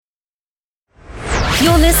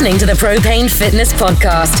You're listening to the Propane Fitness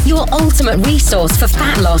Podcast, your ultimate resource for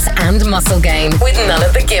fat loss and muscle gain, with none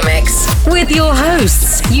of the gimmicks. With your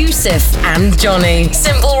hosts, Yusuf and Johnny.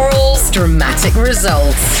 Simple rules, dramatic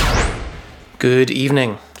results. Good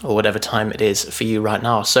evening, or whatever time it is for you right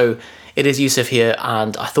now. So it is Yusuf here,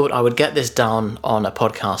 and I thought I would get this down on a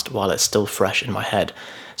podcast while it's still fresh in my head.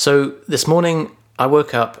 So this morning I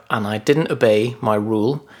woke up and I didn't obey my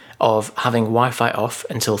rule of having Wi-Fi off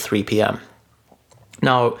until 3 p.m.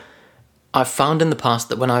 Now, I've found in the past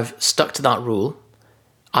that when I've stuck to that rule,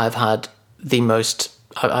 I've been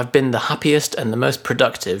the happiest and the most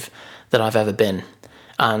productive that I've ever been.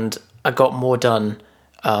 And I got more done,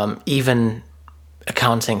 even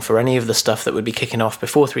accounting for any of the stuff that would be kicking off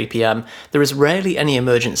before 3 p.m. There is rarely any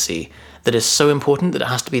emergency that is so important that it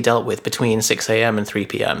has to be dealt with between 6 a.m. and 3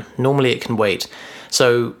 p.m. Normally it can wait.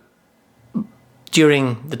 So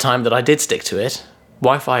during the time that I did stick to it,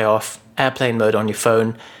 Wi-Fi off, airplane mode on your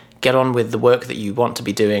phone, get on with the work that you want to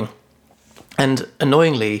be doing. And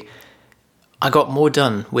annoyingly, I got more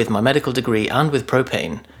done with my medical degree and with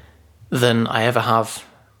propane than I ever have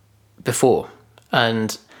before.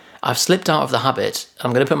 And I've slipped out of the habit.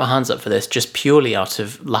 I'm going to put my hands up for this just purely out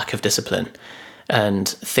of lack of discipline and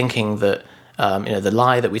thinking that, the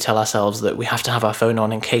lie that we tell ourselves that we have to have our phone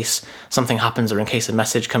on in case something happens or in case a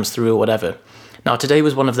message comes through or whatever. Now, today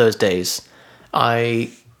was one of those days.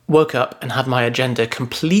 I woke up and had my agenda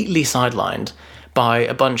completely sidelined by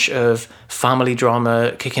a bunch of family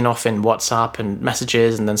drama kicking off in WhatsApp and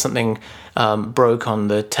messages, and then something broke on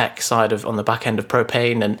the tech side on the back end of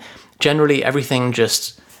propane, and generally everything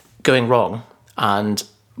just going wrong. And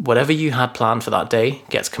whatever you had planned for that day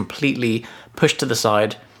gets completely pushed to the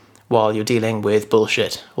side while you're dealing with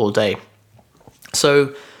bullshit all day.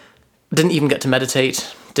 So didn't even get to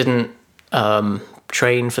meditate, didn't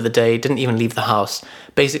train for the day, didn't even leave the house.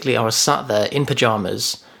 Basically, I was sat there in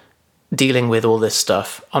pajamas dealing with all this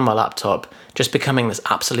stuff on my laptop, just becoming this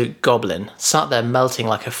absolute goblin, sat there melting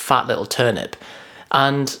like a fat little turnip.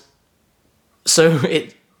 And so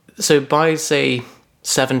by, say,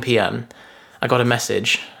 7 p.m, I got a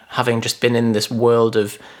message, having just been in this world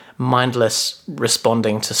of mindless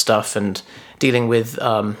responding to stuff and dealing with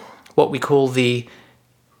what we call the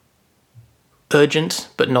urgent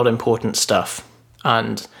but not important stuff.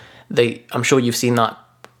 And I'm sure you've seen that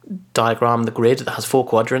diagram, the grid that has 4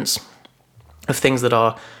 quadrants of things that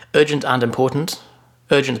are urgent and important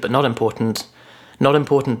but not important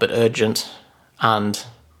but urgent, and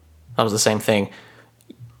that was the same thing.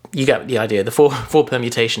 You get the idea, the four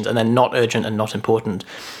permutations, and then not urgent and not important.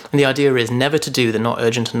 And the idea is never to do the not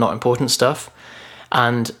urgent and not important stuff,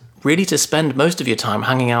 and really to spend most of your time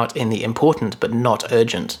hanging out in the important but not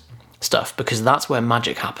urgent stuff, because that's where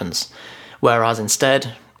magic happens. Whereas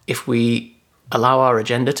instead, if we allow our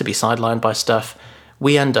agenda to be sidelined by stuff,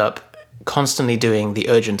 we end up constantly doing the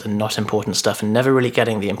urgent and not important stuff and never really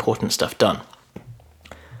getting the important stuff done.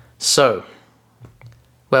 So,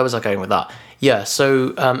 where was I going with that? Yeah,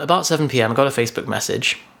 so about 7 p.m, I got a Facebook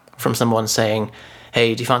message from someone saying,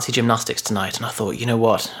 hey, do you fancy gymnastics tonight? And I thought, you know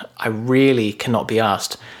what? I really cannot be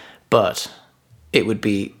asked, but it would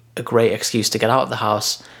be a great excuse to get out of the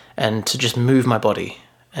house and to just move my body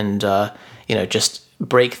and, just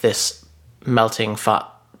break this melting fat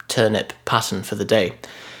turnip pattern for the day.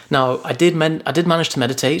 Now, I did manage to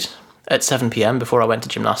meditate at 7 p.m. before I went to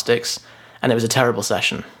gymnastics, and it was a terrible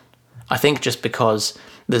session. I think just because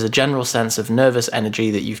there's a general sense of nervous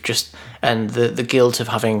energy that you've and the guilt of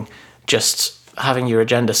having your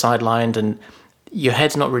agenda sidelined and your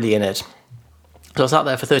head's not really in it. So I sat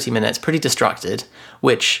there for 30 minutes, pretty distracted,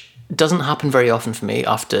 which doesn't happen very often for me,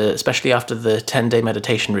 especially after the 10-day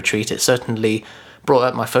meditation retreat. It certainly brought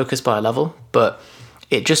up my focus by a level, but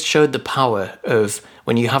it just showed the power of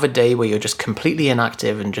when you have a day where you're just completely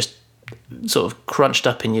inactive and just sort of crunched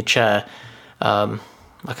up in your chair,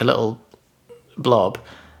 like a little blob,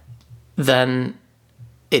 then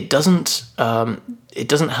it doesn't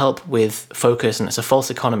help with focus, and it's a false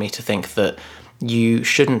economy to think that you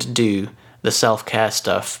shouldn't do the self-care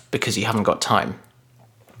stuff because you haven't got time.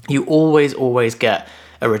 You always get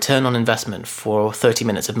a return on investment for 30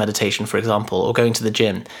 minutes of meditation, for example, or going to the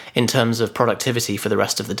gym in terms of productivity for the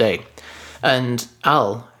rest of the day. And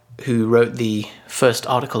Al, who wrote the first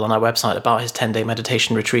article on our website about his 10-day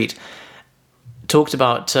meditation retreat, talked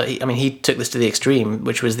about, he took this to the extreme,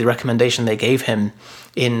 which was the recommendation they gave him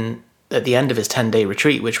at the end of his 10-day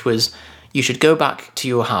retreat, which was you should go back to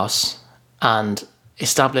your house and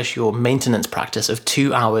establish your maintenance practice of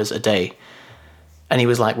 2 hours a day. And he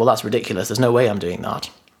was like, well, that's ridiculous. There's no way I'm doing that.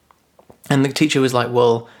 And the teacher was like,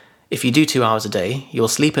 well, if you do 2 hours a day, you'll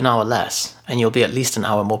sleep an hour less and you'll be at least an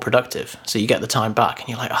hour more productive. So you get the time back and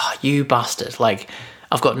you're like, oh, you bastard. Like,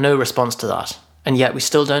 I've got no response to that. And yet we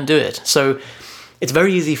still don't do it. So it's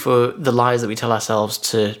very easy for the lies that we tell ourselves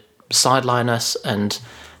to sideline us and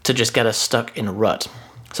to just get us stuck in a rut.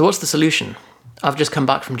 So what's the solution? I've just come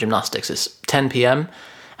back from gymnastics. It's 10 p.m.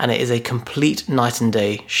 and it is a complete night and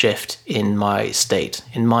day shift in my state,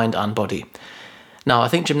 in mind and body. Now, I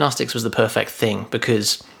think gymnastics was the perfect thing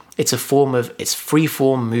because it's free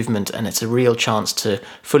form movement and it's a real chance to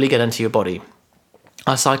fully get into your body.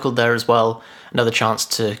 I cycled there as well, another chance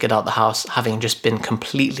to get out the house, having just been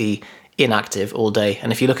completely inactive all day.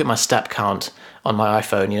 And if you look at my step count on my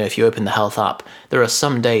iPhone, if you open the health app, there are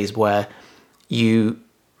some days where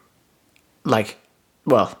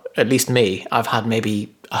at least me, I've had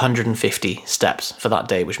maybe 150 steps for that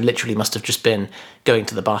day, which literally must have just been going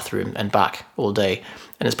to the bathroom and back all day.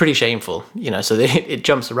 And it's pretty shameful, so it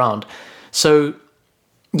jumps around. So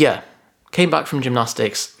yeah, came back from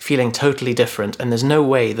gymnastics feeling totally different. And there's no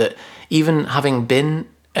way that, even having been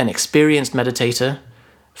an experienced meditator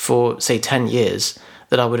for say 10 years,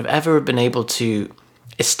 that I would have ever been able to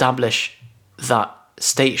establish that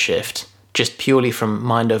state shift just purely from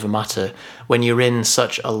mind over matter when you're in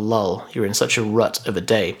such a lull, you're in such a rut of a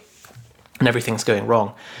day and everything's going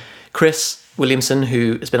wrong. Chris Williamson,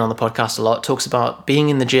 who has been on the podcast a lot, talks about being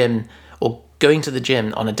in the gym or going to the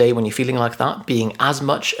gym on a day when you're feeling like that being as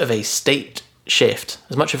much of a state shift,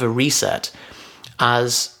 as much of a reset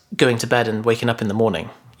as going to bed and waking up in the morning.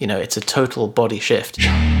 It's a total body shift.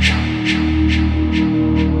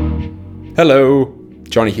 Hello,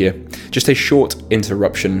 Johnny here. Just a short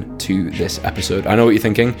interruption to this episode. I know what you're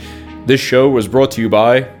thinking. This show was brought to you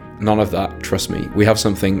by... None of that, trust me. We have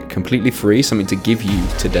something completely free, something to give you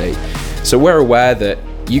today. So we're aware that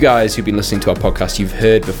you guys who've been listening to our podcast, you've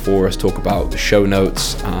heard before us talk about the show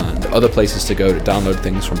notes and other places to go to download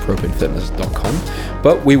things from propanefitness.com.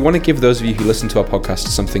 But we want to give those of you who listen to our podcast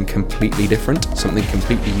something completely different, something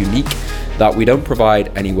completely unique that we don't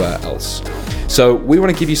provide anywhere else. So we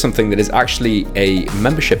want to give you something that is actually a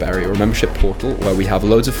membership area or a membership portal where we have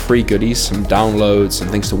loads of free goodies, some downloads, some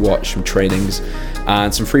things to watch, some trainings,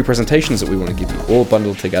 and some free presentations that we want to give you all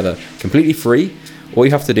bundled together, completely free. All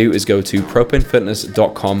you have to do is go to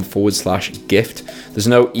propanefitness.com/gift. There's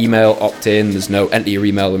no email opt-in, there's no enter your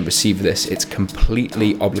email and receive this. It's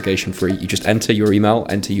completely obligation free. You just enter your email,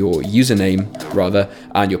 enter your username rather,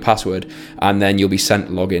 and your password, and then you'll be sent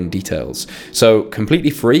login details. So completely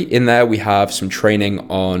free. In there we have some training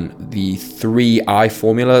on the 3I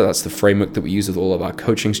formula. That's the framework that we use with all of our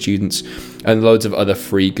coaching students, and loads of other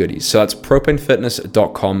free goodies. So that's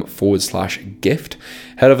propanefitness.com/gift.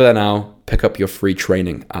 Head over there now. Pick up your free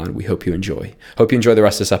training, and we hope you enjoy. Hope you enjoy the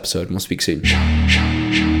rest of this episode, and we'll speak soon.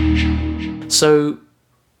 So,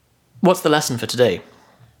 what's the lesson for today?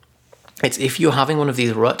 It's if you're having one of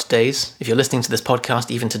these rut days, if you're listening to this podcast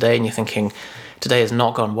even today and you're thinking, today has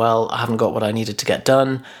not gone well, I haven't got what I needed to get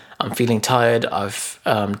done, I'm feeling tired, I've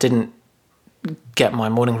didn't get my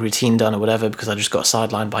morning routine done or whatever because I just got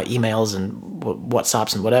sidelined by emails and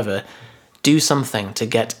WhatsApps and whatever, do something to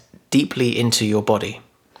get deeply into your body.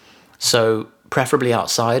 So preferably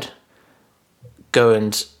outside, go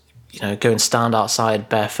and stand outside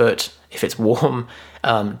barefoot if it's warm,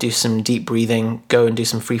 do some deep breathing, go and do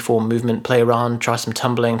some free-form movement, play around, try some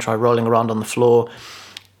tumbling, try rolling around on the floor,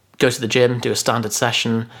 go to the gym, do a standard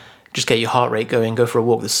session, just get your heart rate going, go for a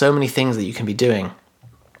walk. There's so many things that you can be doing.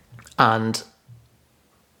 And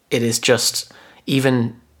it is just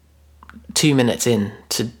even 2 minutes in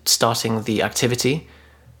to starting the activity,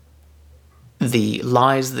 the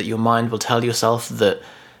lies that your mind will tell yourself that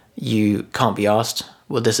you can't be asked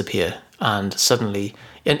will disappear. And suddenly,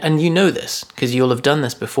 and you know this because you'll have done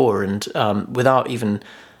this before, and without even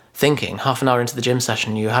thinking, half an hour into the gym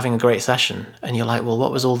session, you're having a great session and you're like, well,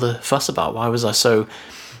 what was all the fuss about? Why was I so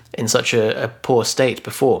in such a poor state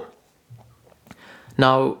before?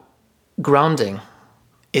 Now, grounding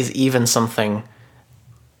is even something,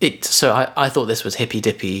 so I thought this was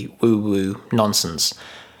hippy-dippy, woo-woo nonsense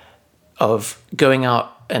of going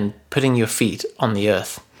out and putting your feet on the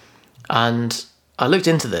earth. And I looked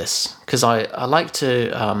into this because I like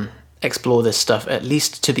to explore this stuff, at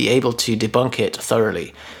least to be able to debunk it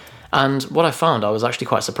thoroughly. And what I found, I was actually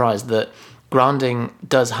quite surprised that grounding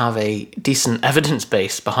does have a decent evidence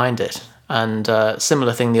base behind it. And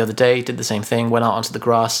similar thing the other day, did the same thing, went out onto the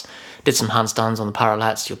grass, did some handstands on the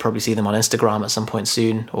parallettes. You'll probably see them on Instagram at some point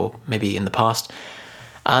soon, or maybe in the past.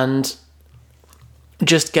 And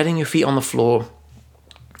just getting your feet on the floor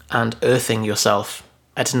and earthing yourself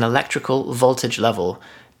at an electrical voltage level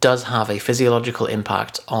does have a physiological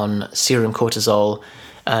impact on serum cortisol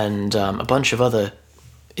and a bunch of other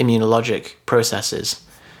immunologic processes.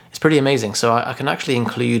 It's pretty amazing. So I can actually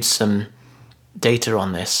include some data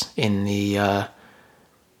on this in the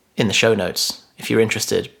show notes if you're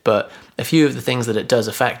interested. But a few of the things that it does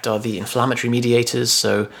affect are the inflammatory mediators.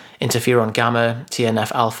 So interferon gamma,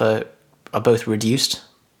 TNF alpha are both reduced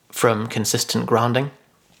from consistent grounding.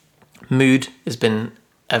 Mood has been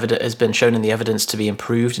shown in the evidence to be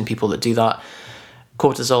improved in people that do that.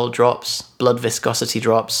 Cortisol drops, blood viscosity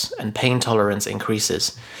drops, and pain tolerance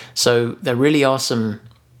increases. So there really are some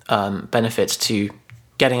benefits to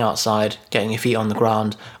getting outside, getting your feet on the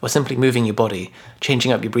ground, or simply moving your body,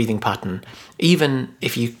 changing up your breathing pattern. Even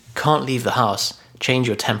if you can't leave the house, change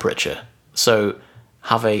your temperature. So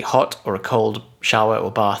have a hot or a cold shower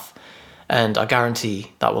or bath, and I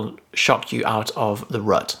guarantee that will shock you out of the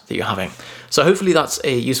rut that you're having. So hopefully that's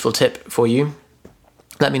a useful tip for you.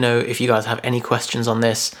 Let me know if you guys have any questions on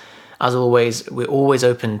this. As always, we're always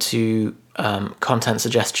open to content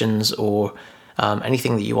suggestions or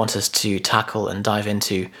anything that you want us to tackle and dive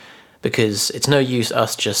into, because it's no use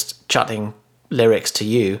us just chatting lyrics to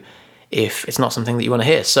you if it's not something that you want to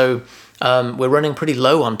hear. So we're running pretty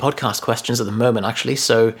low on podcast questions at the moment, actually.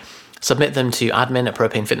 So submit them to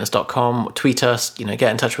admin@propanefitness.com, tweet us, get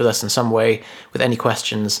in touch with us in some way with any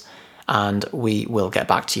questions, and we will get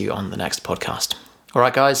back to you on the next podcast. All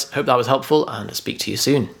right, guys, hope that was helpful, and I'll speak to you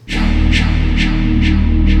soon.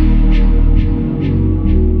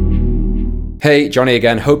 Hey, Johnny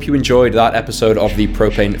again. Hope you enjoyed that episode of the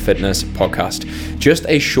Propane Fitness podcast. Just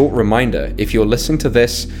a short reminder, if you're listening to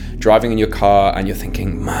this driving in your car and you're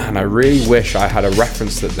thinking, man, I really wish I had a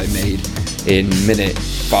reference that they made in minute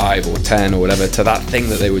 5 or 10 or whatever to that thing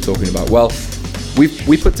that they were talking about. Well,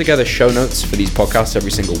 we put together show notes for these podcasts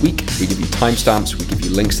every single week. We give you timestamps, we give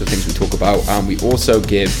you links to things we talk about, and we also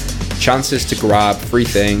give chances to grab free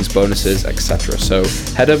things, bonuses, etc. So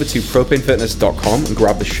head over to propanefitness.com and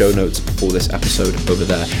grab the show notes for this episode over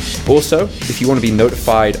there. Also, if you want to be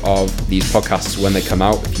notified of these podcasts when they come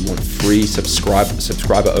out, if you want free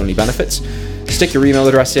subscriber-only benefits, stick your email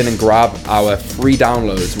address in and grab our free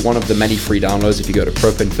downloads. One of the many free downloads, if you go to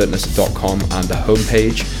propanefitness.com and the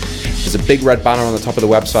homepage, there's a big red banner on the top of the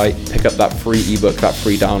website. Pick up that free ebook, that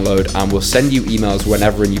free download, and we'll send you emails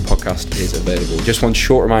whenever a new podcast is available. Just one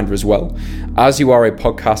short reminder as well. As you are a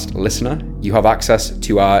podcast listener, you have access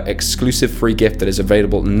to our exclusive free gift that is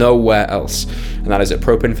available nowhere else. And that is at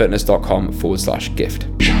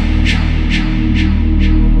propanefitness.com/gift.